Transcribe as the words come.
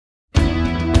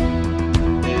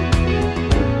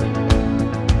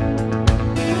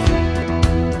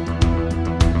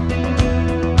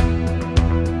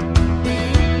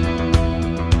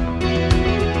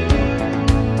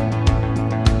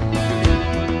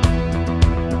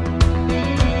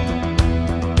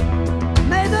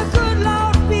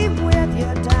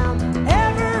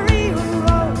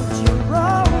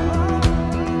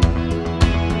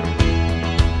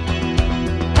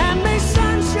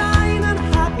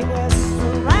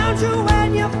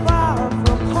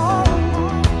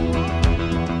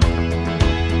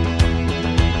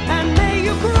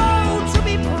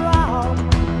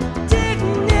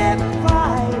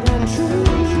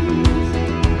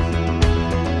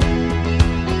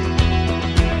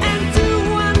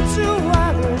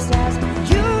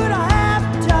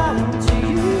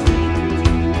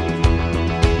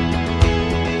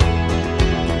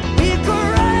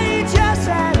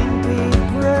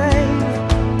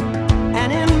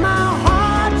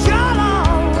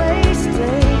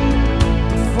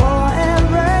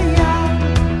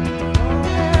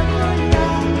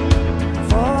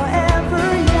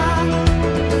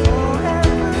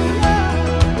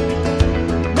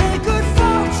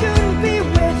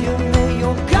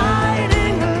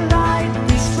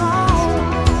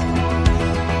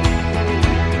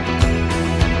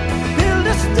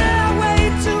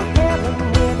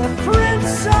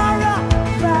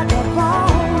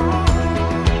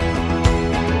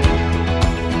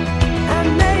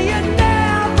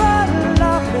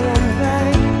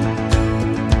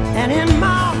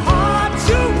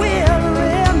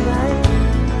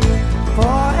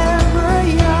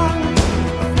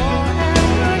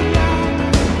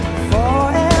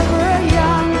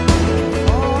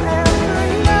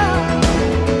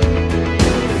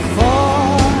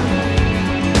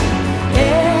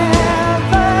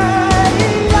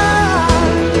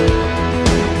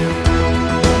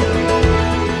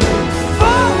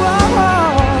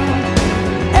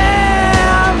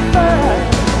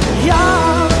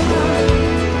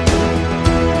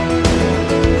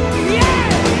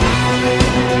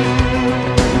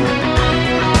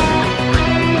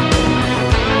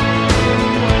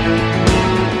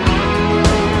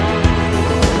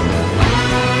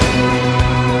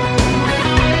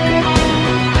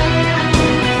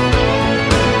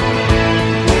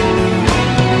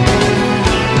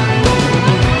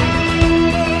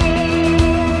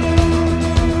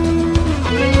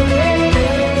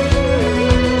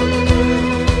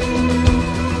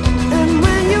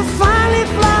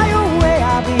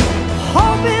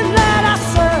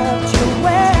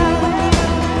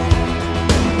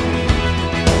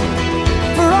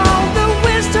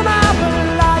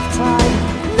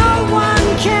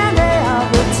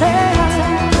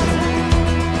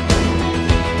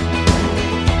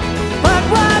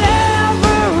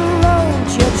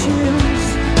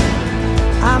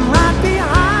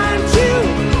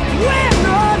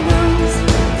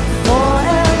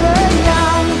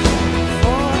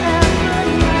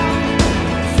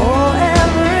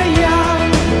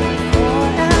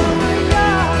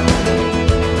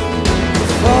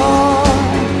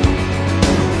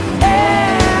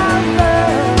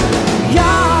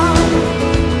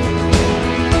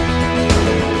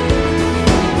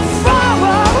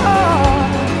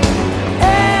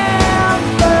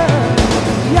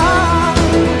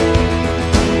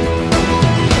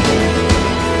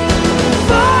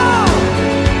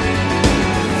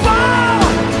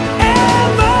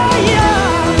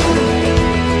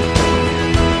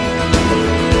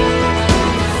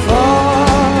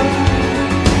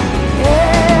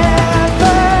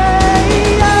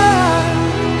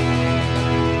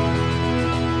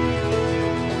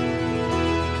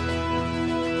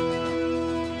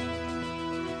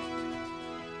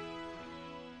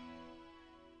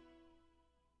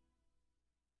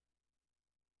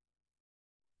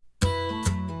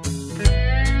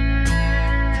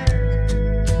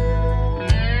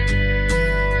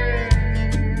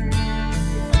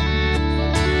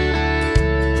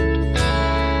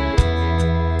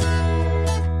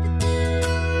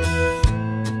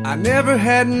never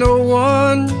had no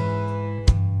one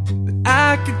that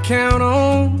I could count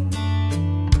on.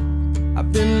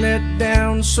 I've been let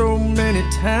down so many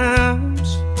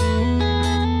times.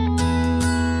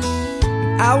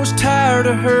 I was tired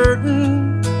of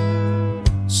hurting,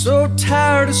 so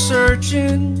tired of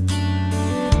searching,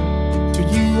 till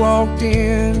you walked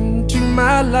into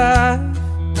my life.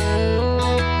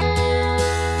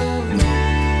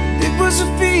 It was a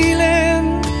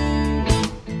feeling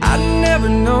I'd never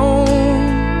known,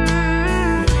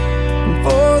 and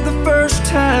for the first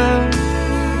time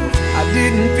I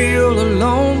didn't feel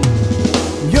alone.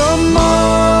 You're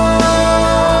more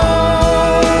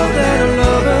than a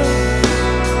lover.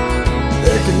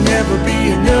 There can never be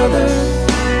another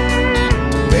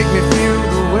to make me feel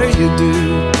the way you do.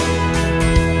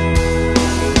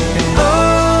 And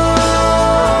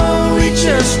oh, we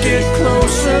just get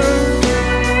closer,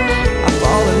 I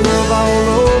fall in love all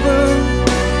over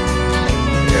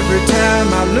every time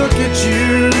I look at you.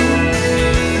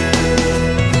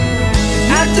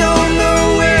 I don't know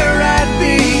where I'd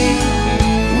be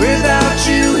without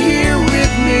you here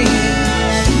with me.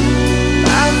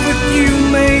 Life with you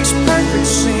makes perfect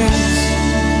sense.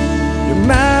 You're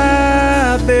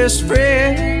my best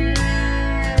friend.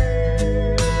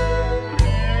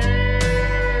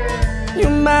 You're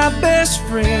my best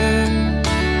friend.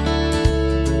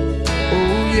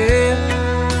 Oh yeah.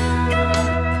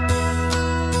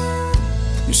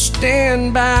 You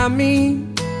stand by me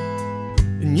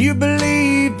and you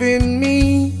believe in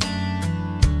me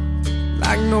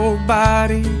like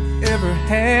nobody ever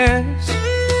has.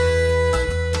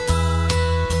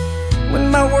 When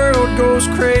my world goes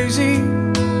crazy,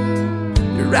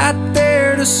 you're right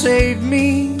there to save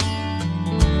me.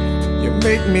 You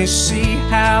make me see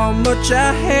how much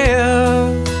I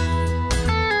have,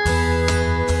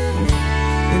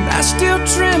 and I still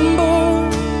tremble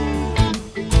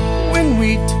when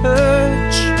we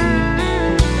touch.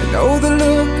 I know the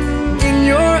look in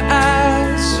your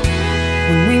eyes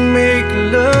when we make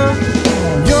love.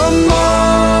 You're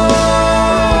more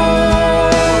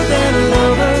than a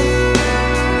lover.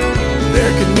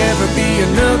 There could never be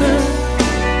another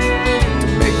to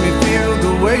make me feel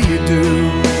the way you do.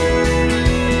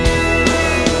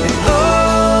 And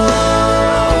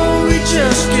oh, we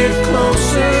just get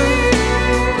closer,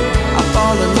 I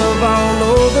fall in love all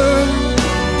over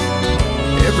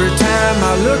every time I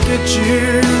look at you.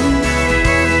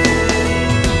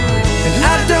 And I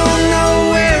don't know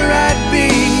where I'd be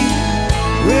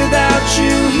without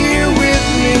you here with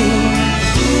me.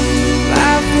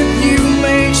 Life with you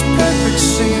makes perfect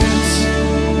sense.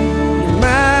 You're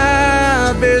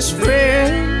my best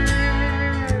friend.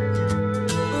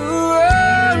 Ooh,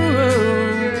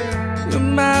 you're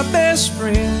my best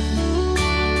friend.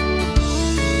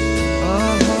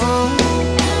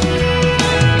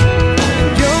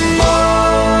 You're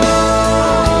more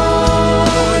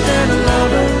than a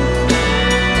lover.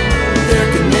 There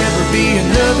could never be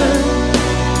another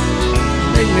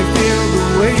make me feel the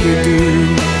way you do.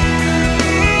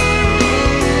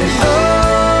 And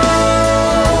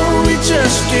oh, we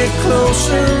just get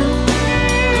closer,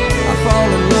 I fall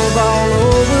in love all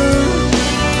over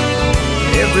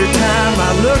every time I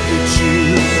look at you.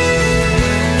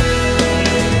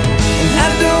 And I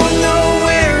don't know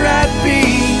where I'd be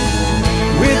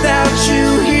without you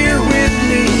here with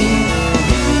me.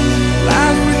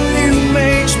 Life with you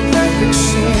makes perfect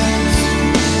sense.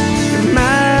 You're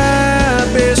my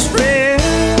best friend.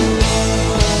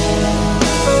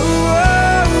 Oh,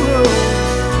 oh, oh.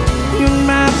 You're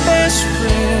my best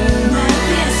friend. My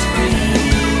best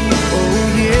friend. Oh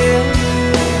yeah.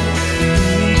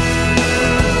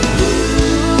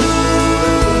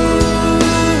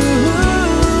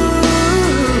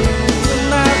 You're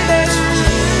my best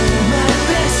friend. My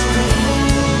best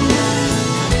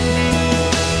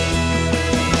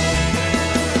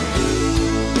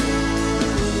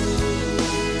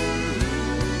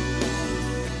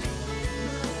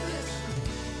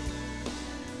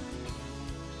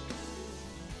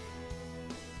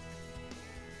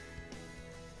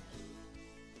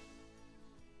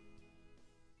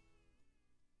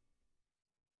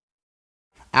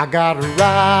I got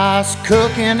rice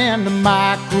cooking in the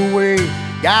microwave,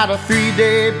 got a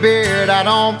 3-day beard I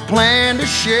don't plan to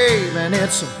shave, and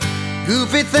it's a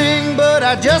goofy thing, but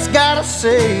I just gotta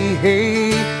say,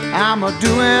 hey, I'm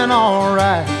a-doing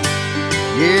alright.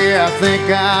 Yeah, I think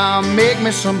I'll make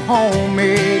me some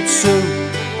homemade soup.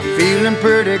 I'm feeling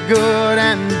pretty good,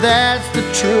 and that's the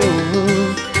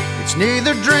truth. It's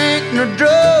neither drink nor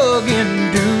drug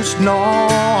induced, no,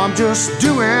 I'm just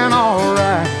doing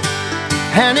alright.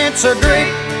 And it's a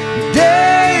great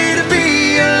day to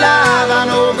be alive. I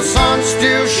know the sun's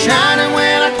still shining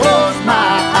when I close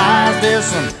my eyes. There's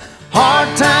some hard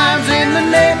times in the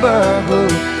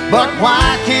neighborhood, but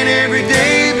why can't every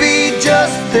day be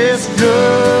just this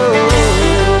good?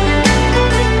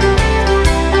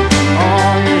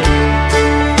 Oh yeah.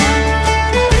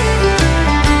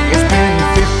 It's been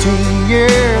 15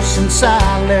 years since I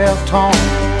left home.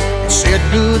 Said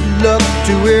good luck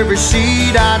to every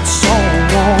seed I'd sown.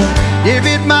 Gave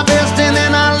it my best and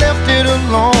then I left it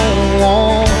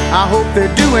alone. I hope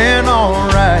they're doing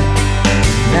alright.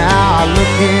 Now I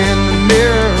look in the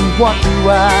mirror and what do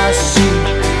I see?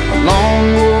 A lone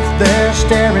wolf there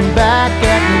staring back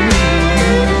at me.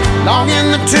 Long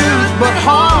in the tooth but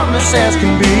harmless as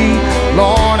can be.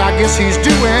 Lord, I guess he's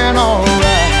doing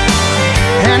alright.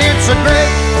 And it's a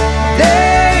great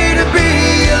day to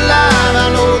be alive. I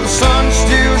know the sun's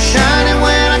still shining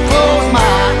when I close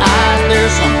my eyes.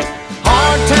 There's some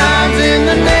hard times in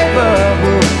the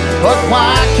neighborhood, but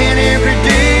why can't every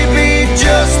day be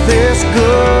just this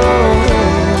good?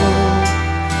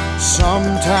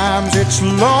 Sometimes it's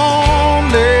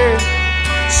lonely,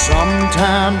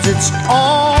 sometimes it's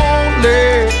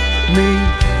only me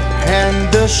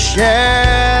and the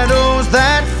shadows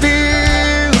that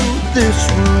fill this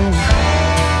room.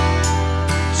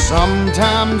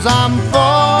 Sometimes I'm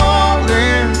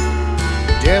falling,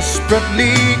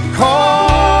 desperately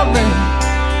calling,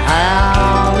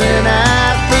 howling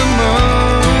at the moon.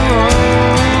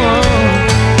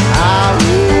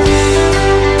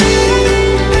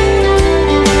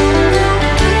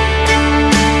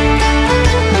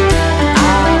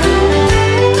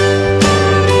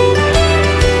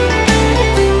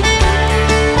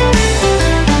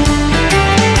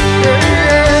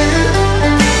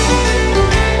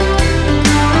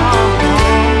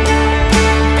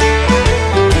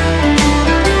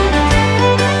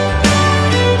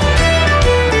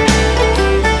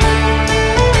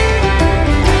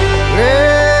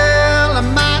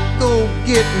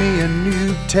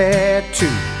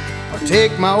 Tattoo, or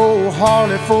take my old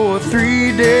Harley for a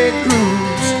 3-day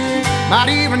cruise. Might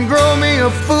even grow me a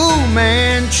Fu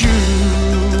Manchu.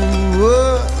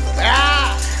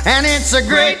 And it's a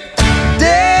great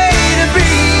day to be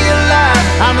alive.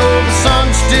 I know the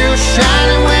sun's still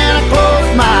shining when I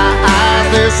close my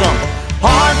eyes. There's some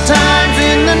hard times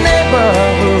in the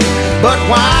neighborhood, but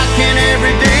why can't